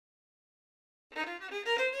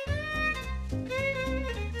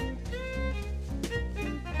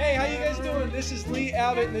Hey, how you guys doing? This is Lee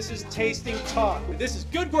Abbott, and this is Tasting Talk. This is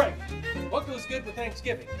good grape. What goes good with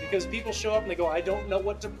Thanksgiving? Because people show up and they go, I don't know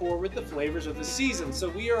what to pour with the flavors of the season. So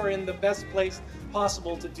we are in the best place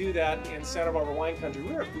possible to do that in Santa Barbara wine country.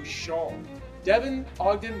 We're at BOUCHON. Devin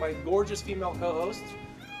Ogden, my gorgeous female co-host,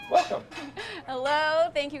 welcome. Hello,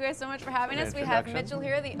 thank you guys so much for having us. We have Mitchell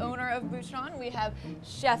here, the owner of BOUCHON. We have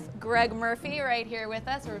Chef Greg Murphy right here with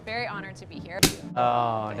us. We're very honored to be here.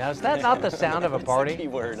 Oh, now is that not the sound of a party? Key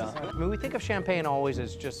word, huh? I mean, we think of champagne always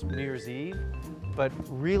as just New Year's Eve, but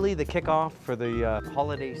really the kickoff for the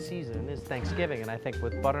holiday season is Thanksgiving, and I think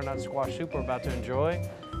with butternut squash soup we're about to enjoy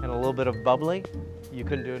and a little bit of bubbly, you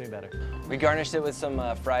couldn't do any better. We garnished it with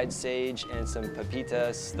some fried sage and some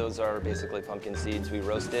pepitas. Those are basically pumpkin seeds we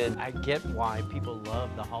roasted. I get why people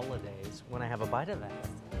love the holidays when I have a bite of that.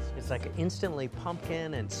 It's like instantly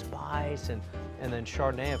pumpkin and spice, and then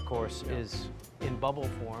Chardonnay, of course, is in bubble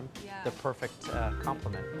form, the perfect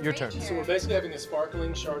complement. Your turn. So we're basically having a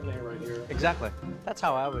sparkling Chardonnay right here. Exactly. That's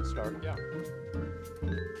how I would start. Yeah.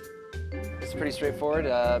 It's pretty straightforward.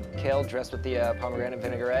 Kale dressed with the pomegranate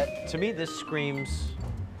vinaigrette. To me, this screams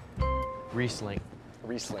Riesling.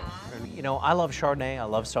 Riesling. You know, I love Chardonnay, I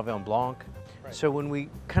love Sauvignon Blanc. Right. So when we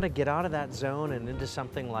kind of get out of that zone and into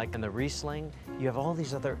something like in the Riesling, you have all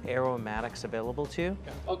these other aromatics available to you.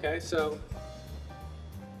 Yeah. Okay, so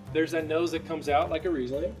there's that nose that comes out like a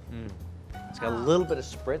Riesling. It's got a little bit of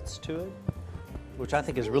spritz to it, which I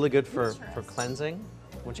think is really good for cleansing.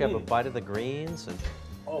 Once you have a bite of the greens. And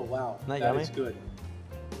oh, wow. Isn't that that yummy? is good.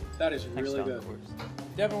 That is really good.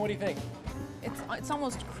 Devin, what do you think? It's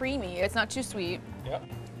almost creamy. It's not too sweet. Yep.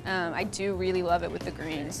 I do really love it with the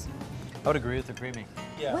greens. I would agree with the creamy.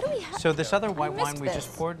 Yeah. What do we have? So this other white wine we this.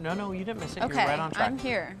 just poured, no, you didn't miss it. Okay, You're right on track. I'm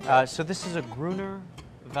here. So this is a Gruner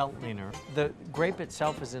Veltliner. The grape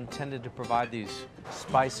itself is intended to provide these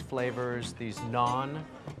spice flavors, these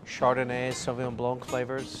non-Chardonnay, Sauvignon Blanc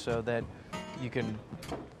flavors, so that you can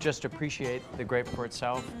just appreciate the grape for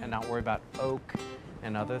itself and not worry about oak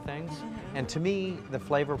and other things. And to me, the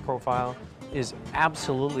flavor profile is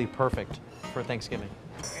absolutely perfect for Thanksgiving.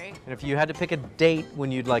 Great. And if you had to pick a date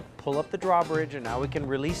when you'd like pull up the drawbridge and now we can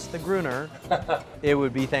release the Gruner, it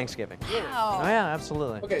would be Thanksgiving. Wow. Oh yeah,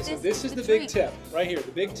 absolutely. Okay, so this is the big tip right here.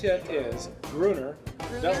 The big tip is Gruner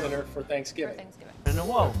Veltliner for Thanksgiving. And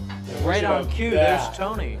whoa, right on cue, there's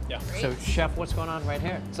Tony. Yeah. So Chef, what's going on right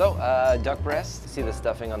here? So, duck breast. See the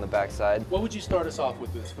stuffing on the backside. What would you start us off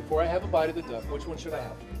with this? Before I have a bite of the duck, which one should I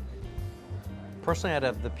have? Personally, I'd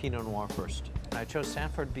have the Pinot Noir first. I chose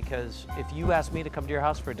Sanford because if you asked me to come to your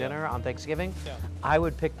house for dinner on Thanksgiving, I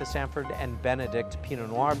would pick the Sanford and Benedict Pinot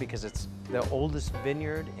Noir because it's the oldest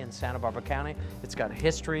vineyard in Santa Barbara County. It's got a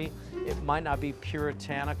history. It might not be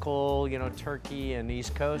puritanical, you know, Turkey and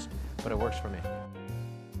East Coast, but it works for me.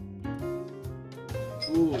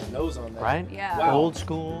 Ooh, nose on that. Right? Yeah. Wow. Old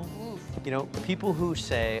school. Oof. You know, people who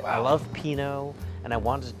say, I love Pinot and I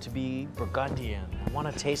want it to be Burgundian. I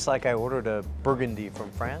want to taste like I ordered a Burgundy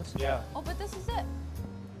from France. Yeah. Oh, but this is it.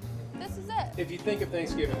 This is it. If you think of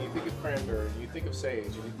Thanksgiving, you think of cranberry, you think of sage,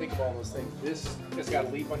 and you think of all those things, this has got to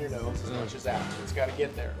leap on your nose as much as that. It's got to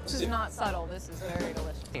get there. This is not subtle. This is very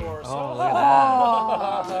delicious. Oh, look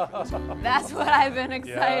at that. Oh, that's what I've been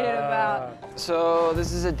excited about. So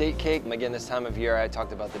this is a date cake. Again, this time of year, I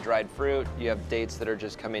talked about the dried fruit. You have dates that are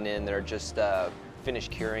just coming in that are just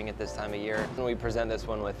finished curing at this time of year. And we present this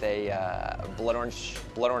one with a blood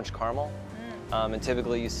orange caramel. And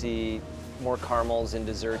typically you see more caramels in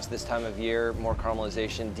desserts this time of year, more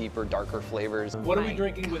caramelization, deeper, darker flavors. What are we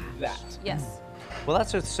drinking with that? Yes. Well,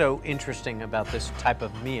 that's what's so interesting about this type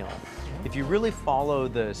of meal. If you really follow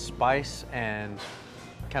the spice and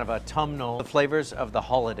kind of autumnal flavors of the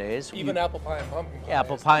holidays. Even apple pie and pumpkin pie.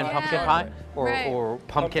 Apple pie and pumpkin pie, or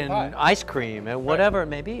pumpkin pie. ice cream, and whatever it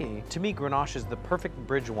may be. To me, Grenache is the perfect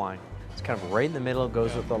bridge wine. It's kind of right in the middle,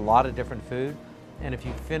 goes with a lot of different food. And if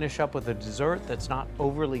you finish up with a dessert that's not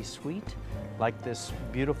overly sweet, like this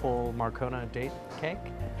beautiful Marcona date cake,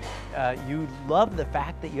 you love the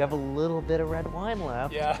fact that you have a little bit of red wine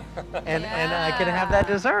left. Yeah. And I can have that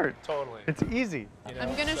dessert. Totally. It's easy. You know,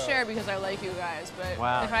 I'm gonna share because I like you guys, but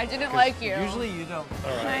Wow. if I didn't like you, Usually you don't.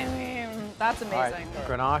 I mean, that's amazing. All right,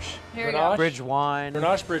 Grenache, Here we go. bridge wine,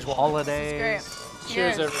 Grenache bridge wine. holidays. This is great.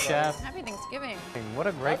 Cheers, everybody. Chef. Happy Thanksgiving. What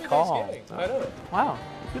a great Happy call. Thanksgiving. I know. Wow,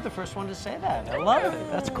 you're the first one to say that. I love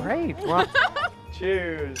it. That's great.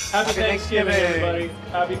 Cheers. Happy Thanksgiving, everybody.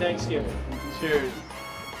 Happy Thanksgiving. Cheers.